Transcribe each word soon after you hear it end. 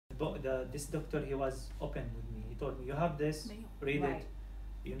this doctor, he was open with me. He told me, you have this, read Right. it.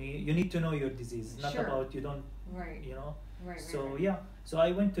 You need to know your disease. It's not Sure. about you don't, Right. you know. Right. So right. yeah, so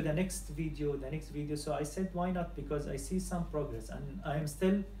I went to the next video. So I said, why not? Because I see some progress and I am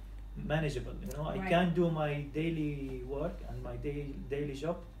still manageable. You know, I Right. can do my daily work and my daily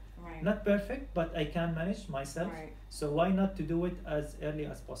job. Right. Not perfect, but I can manage myself. Right. So why not to do it as early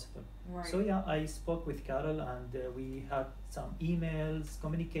as possible? Right. So yeah, I spoke with Carol and we had some emails,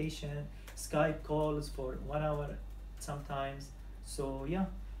 communication, Skype calls for 1 hour sometimes. So yeah,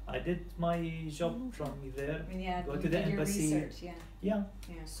 I did my job from there. I mean, yeah, Go you to the did your embassy. research, yeah. Yeah.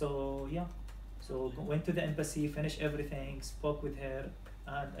 Yeah. So yeah, so went to the embassy, finished everything, spoke with her,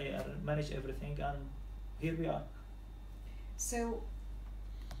 and I managed everything, and here we are. So,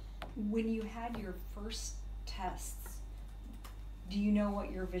 when you had your first tests, do you know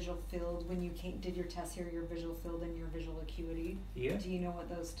what your visual field, when you did your test here, your visual field and your visual acuity? Here. Do you know what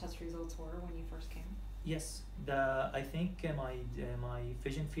those test results were when you first came? Yes, I think my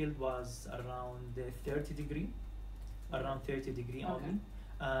vision field was around 30 degree, around 30 degree Okay. only,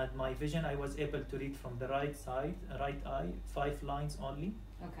 and my vision, I was able to read from the right side, right eye, 5 lines only,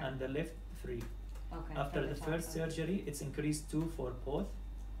 Okay. and the left 3. Okay. After from the top first up. surgery, it's increased 2 for both.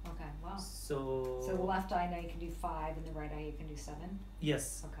 Okay. Wow. So So the left eye now you can do 5, and the right eye you can do 7.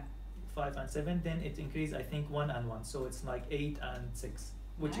 yes, Okay. 5 and 7. Then it increased, I think, 1 and 1. So it's like 8 and 6,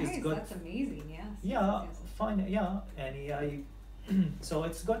 which Nice, is good. That's amazing. Yes. Yeah, Yes, yes. fine. Yeah, and so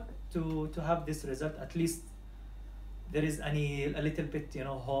it's good to have this result. At least there is a little bit, you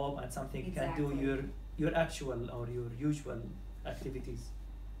know, hope and something you can do Exactly. your actual or your usual activities.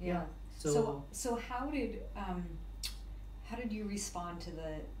 Yeah. So So how did you respond to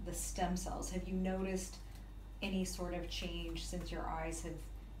the stem cells? Have you noticed any sort of change since your eyes have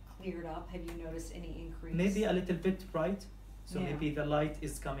cleared up? Have you noticed any increase? maybe a little bit bright. So Yeah. maybe the light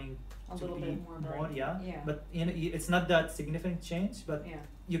is coming a to little be bit more bright. yeah. Yeah. But you know, it's not that significant change, but Yeah.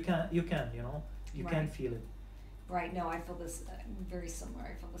 you can you know you can Right. feel it. Right. No, I feel this very similar.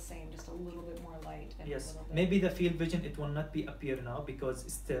 I feel the same. Just a little bit more light. And Yes, A little bit. maybe the field vision, it will not be appear now because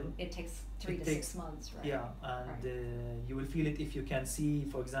still It takes 3 it to takes- 6 months, right? yeah, and Right. you will feel it if you can see,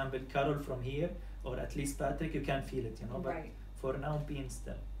 for example, Carol from here, or at least Patrick, you can feel it, you know. But Right. for now, being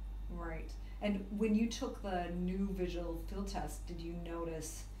still. Right. And when you took the new visual field test, did you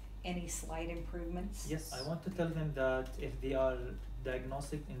notice any slight improvements? Yes, I want to tell them that if they are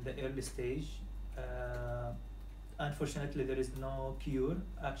diagnostic in the early stage, unfortunately there is no cure,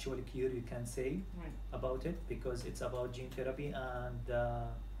 actual cure you can say Right. about it, because it's about gene therapy, and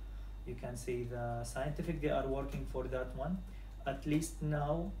you can say the scientific, they are working for that one. At least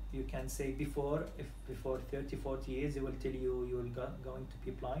now you can say before 30, 40 years they will tell you you will going to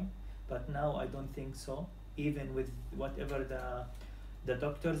be blind, but now I don't think so. Even with whatever the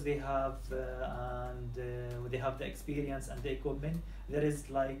doctors they have and they have the experience and the equipment, there is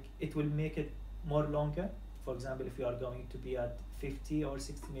like, it will make it more longer. For example, if you are going to be at 50 or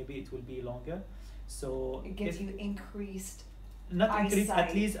 60, maybe it will be longer. So It gives if you increased not increase,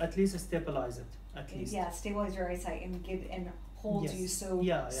 eyesight. at least stabilize it, at least. Yeah, stabilize your eyesight and hold Yes. you so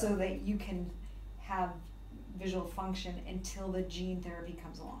Yeah, so yeah. that you can have visual function until the gene therapy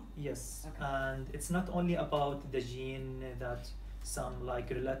comes along. Yes, Okay. and it's not only about the gene that some like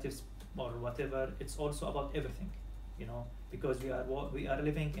relatives or whatever. It's also about everything, you know, because we are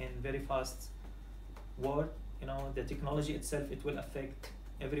living in very fast world. You know, the technology itself, it will affect.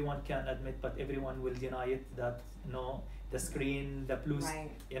 Everyone can admit, but everyone will deny it. That no, the screen, the blue, Right.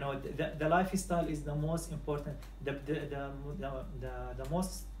 you know, the lifestyle is the most important. The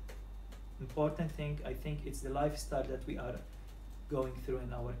most important thing, I think, it's the lifestyle that we are going through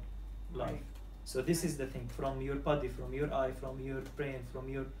in our life. Right. So this Right. is the thing, from your body, from your eye, from your brain, from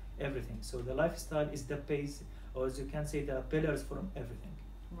your everything. So the lifestyle is the base, or as you can say, the pillars from everything.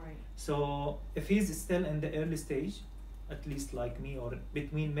 Right. So if he's still in the early stage, at least like me, or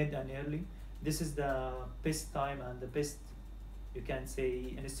between mid and early, this is the best time and the best, you can say,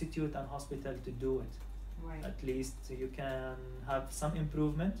 institute and hospital to do it. Right. At least you can have some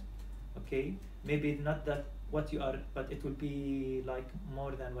improvement. Okay, maybe not that what you are, but it will be like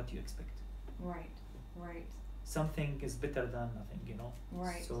more than what you expect. Right. Right. Something is better than nothing, you know.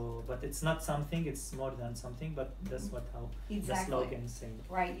 Right. So, but it's not something; it's more than something. But that's what how Exactly. the slogan is saying.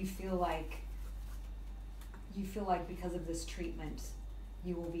 Right. You feel like because of this treatment,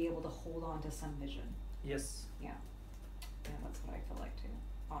 you will be able to hold on to some vision. Yes. Yeah. Yeah, that's what I feel like too.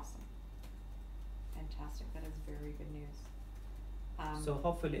 Awesome. Fantastic. That is very good news. So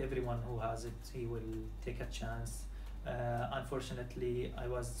hopefully everyone who has it, he will take a chance. Unfortunately, I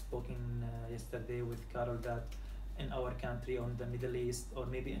was speaking yesterday with Carol that in our country or in the Middle East or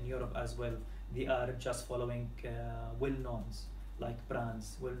maybe in Europe as well, they are just following well-knowns like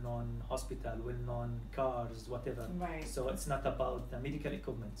brands, well-known hospital, well-known cars, whatever. Right. So it's not about the medical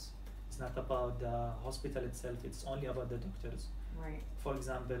equipments. It's not about the hospital itself. It's only about the doctors. Right. For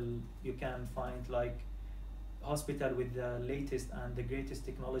example, you can find like hospital with the latest and the greatest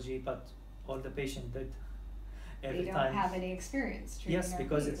technology, but all the patient did every They don't time. have any experience treating Yes,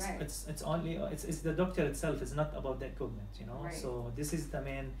 because RP, right. it's only it's the doctor itself. It's not about the equipment, you know. Right. So this is the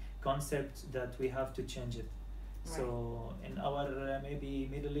main concept that we have to change it. Right. So in our maybe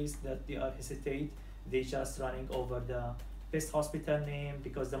Middle East, that they are hesitate, they just running over the best hospital name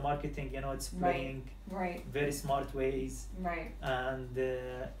because the marketing, you know, it's playing Right. very smart ways, Right. and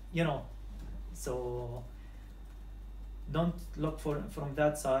you know, so don't look from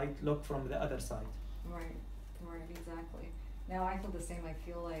that side, look from the other side. Right. Right. Exactly. Now I feel the same. I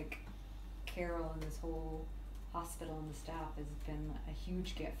feel like Carol and this whole hospital and the staff has been a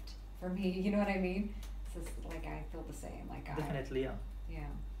huge gift for me. You know what I mean? So it's like I feel the same. Like Definitely, yeah. Yeah.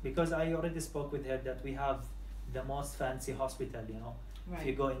 Because I already spoke with her that we have the most fancy hospital, you know. Right. If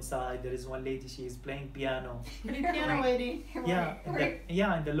you go inside, there is one lady, she is playing piano. Pretty piano lady. Yeah, Right.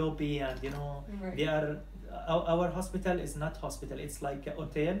 in the lobby, and you know, Right. they are. Our hospital is not hospital; it's like a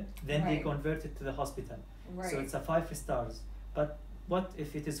hotel. Then they Right. convert it to the hospital. Right. So it's a 5 stars. But what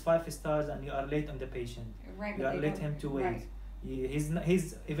if it is 5 stars and you are late on the patient? Right. You but are they let don't- him to wait. Right.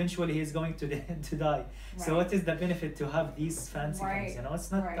 He's eventually he's going to to die. So Right. what is the benefit to have these fancy Right. things? You know,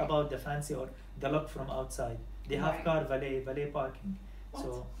 it's not Right. about the fancy or the look from outside. They have Right. car valet parking. What?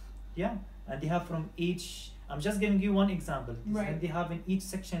 So yeah, and they have from each. I'm just giving you one example. Right. And they have in each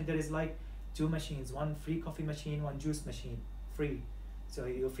section there is like 2 machines, one free coffee machine, one juice machine, free. So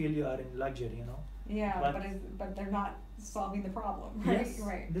you feel you are in luxury, you know. Yeah, But- but they're not solving the problem, right? Yes,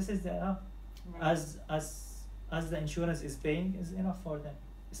 Right. this is the Right. as the insurance is paying is enough for them,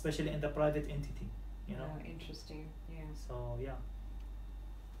 especially in the private entity, you know. Oh, interesting. Yeah. So yeah,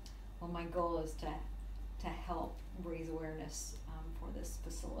 Well, my goal is to help raise awareness for this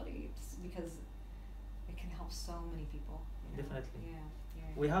facility because it can help so many people. You know? Definitely. Yeah.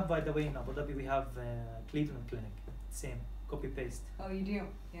 Yeah. we have, by the way, in Abu Dhabi we have Cleveland Clinic, same copy paste, Oh, you do.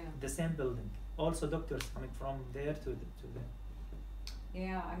 Yeah. the same building. Also doctors coming from there to the.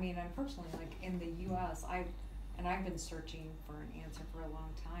 Yeah. I mean, unfortunately, like in the U.S., I've been searching for an answer for a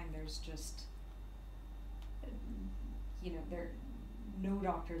long time. There's just, no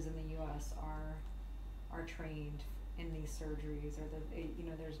doctors in the U.S. are trained in these surgeries, or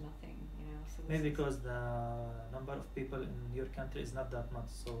there's nothing, So Maybe this because the number of people in your country is not that much,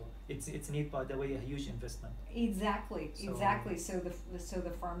 so it's need, by the way, a huge investment. exactly. So- So the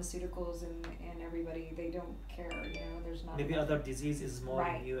pharmaceuticals and everybody, they don't care. There's not Maybe enough. other disease is more in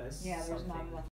Right. US. Yeah, there's not something. enough